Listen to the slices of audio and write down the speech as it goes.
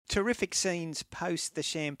Terrific scenes post the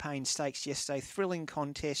Champagne Stakes yesterday. Thrilling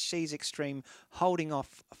contest. She's Extreme holding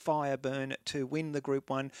off Fireburn to win the Group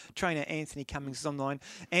 1. Trainer Anthony Cummings is online.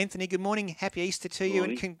 Anthony, good morning. Happy Easter to you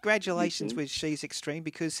and congratulations with She's Extreme,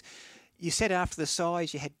 because you said after the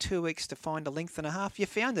size you had 2 weeks to find a length and a half. You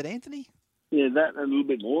found it, Anthony? Yeah, that and a little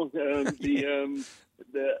bit more. It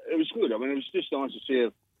was good. I mean, it was just nice to see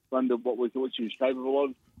her run to what we thought she was capable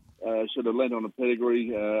of. Sort of lent on a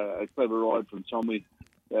pedigree, a clever ride from Tommy.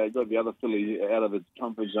 Got the other filly out of its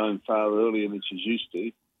comfort zone far earlier than she's used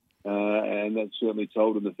to, and that certainly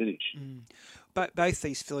told in the finish. But both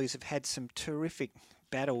these fillies have had some terrific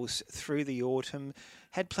battles through the autumn,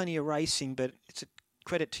 had plenty of racing, but it's a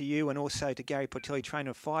credit to you and also to Gary Portelli,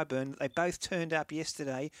 trainer of Fireburn. They both turned up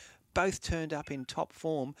yesterday, both turned up in top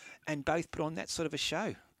form, and both put on that sort of a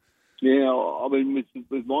show. Yeah, I mean,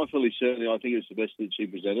 with my filly, certainly, I think it's the best that she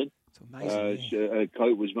presented. It's amazing. Her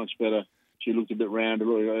coat was much better. She looked a bit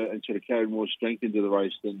rounder and sort of carried more strength into the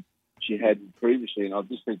race than she had previously. And I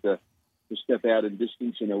just think the step out in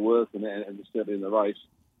distance in her work and the step in the race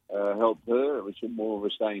helped her. It was more of a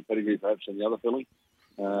staying pedigree perhaps than the other filly.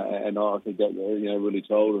 And I think that really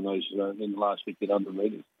told in those in the last 1,500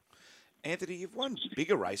 metres. Anthony, you've won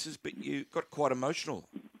bigger races, but you got quite emotional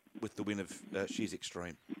with the win of She's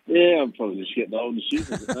Extreme. Yeah, I'm probably just getting old and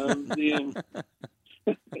stupid.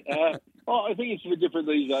 I think it's a bit different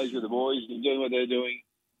these days with the boys and doing what they're doing,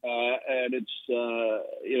 and it's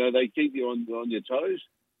they keep you on your toes,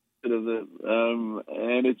 and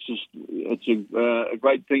it's a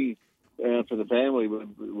great thing for the family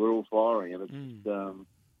when we're all firing, and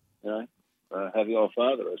it's happy old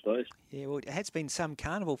father, I suppose. Yeah, well, it has been some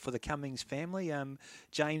carnival for the Cummings family.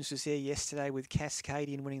 James was there yesterday with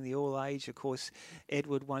Cascadian winning the All-Age. Of course,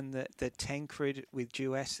 Edward won the Tancred with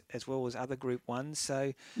Duas as well as other Group 1s.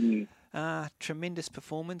 So tremendous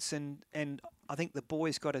performance, and I think the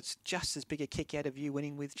boys got just as big a kick out of you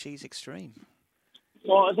winning with She's Extreme.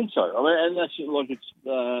 Well, I think so. I mean, and that's like it's...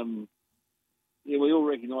 we all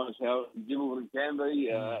recognise how difficult it can be,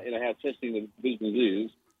 how testing the business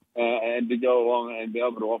is. And to go along and be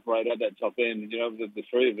able to operate at that top end, the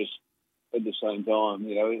three of us at the same time,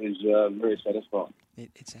 is very satisfying.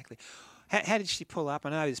 Exactly. How did she pull up? I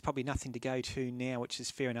know there's probably nothing to go to now, which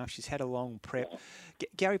is fair enough. She's had a long prep.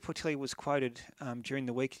 Gary Portelli was quoted during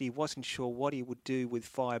the week that he wasn't sure what he would do with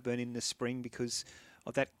Fireburn in the spring because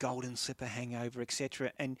of that golden slipper hangover,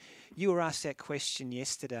 etc. And you were asked that question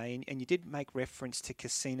yesterday, and you did make reference to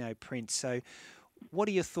Casino Prince. So what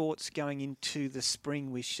are your thoughts going into the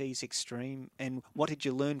spring with She's Extreme, and what did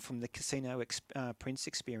you learn from the Casino Prince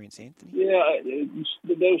experience, Anthony? Yeah,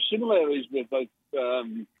 there were similarities with both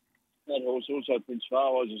that horse, also Prince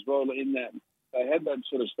Fawaz as well, in that they had that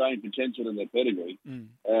sort of staying potential in their pedigree,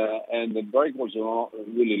 and the break wasn't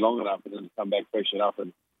really long enough for them to come back, freshen up,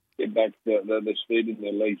 and get back the speed in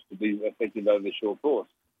their legs to be effective over the short course.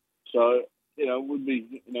 So, it would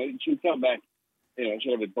be, she'll come back.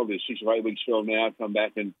 She'll have probably 6 or 8 weeks from now, come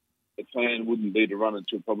back, and the plan wouldn't be to run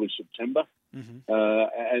until probably September,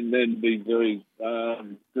 and then be very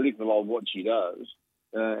critical of what she does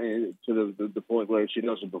to the point where if she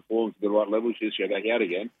doesn't perform to the right level, she'll go back out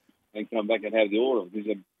again and come back and have the autumn.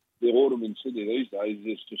 Because the autumn in Sydney these days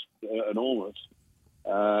is just enormous,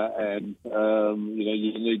 and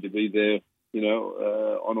you need to be there.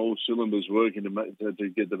 On all cylinders working to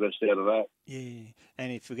get the best out of that. Yeah,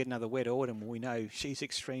 and if we get another wet autumn, we know She's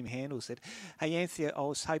Extreme handles it. Hey, Anthony, I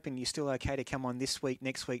was hoping you're still okay to come on this week,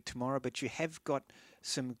 next week, tomorrow, but you have got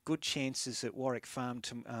some good chances at Warwick Farm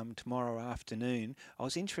tomorrow afternoon. I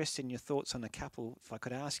was interested in your thoughts on a couple, if I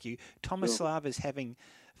could ask you. Thomas Lava's having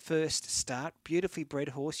first start. Beautifully bred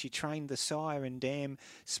horse. You trained the sire and dam,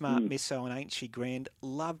 Smart Misso and Ain't She Grand.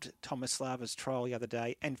 Loved Thomas Lava's trial the other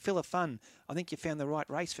day. And Filler Fun. I think you found the right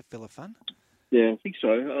race for Filler Fun. Yeah, I think so.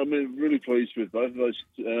 I'm really pleased with both of those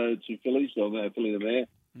 2 fillies, filly the mare,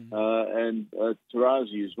 and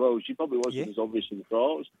Tarazi as well. She probably wasn't as obvious in the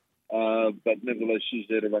trials, but nevertheless, she's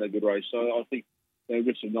there to run a good race. So I think they've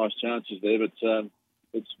got some nice chances there. But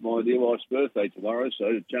it's my dear wife's birthday tomorrow,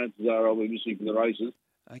 so chances are I'll be missing from the races.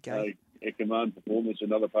 Okay. A command performance in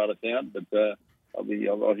another part of town, but I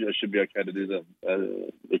should be okay to do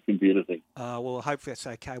the computer thing. Well, hopefully that's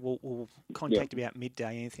okay. We'll contact you about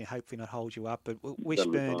midday, Anthony. Hopefully not hold you up, but we'll wish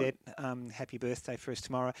Bernadette happy birthday for us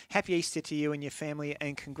tomorrow. Happy Easter to you and your family,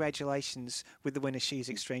 and congratulations with the winner She's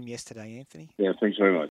Extreme yesterday, Anthony. Yeah, thanks very much.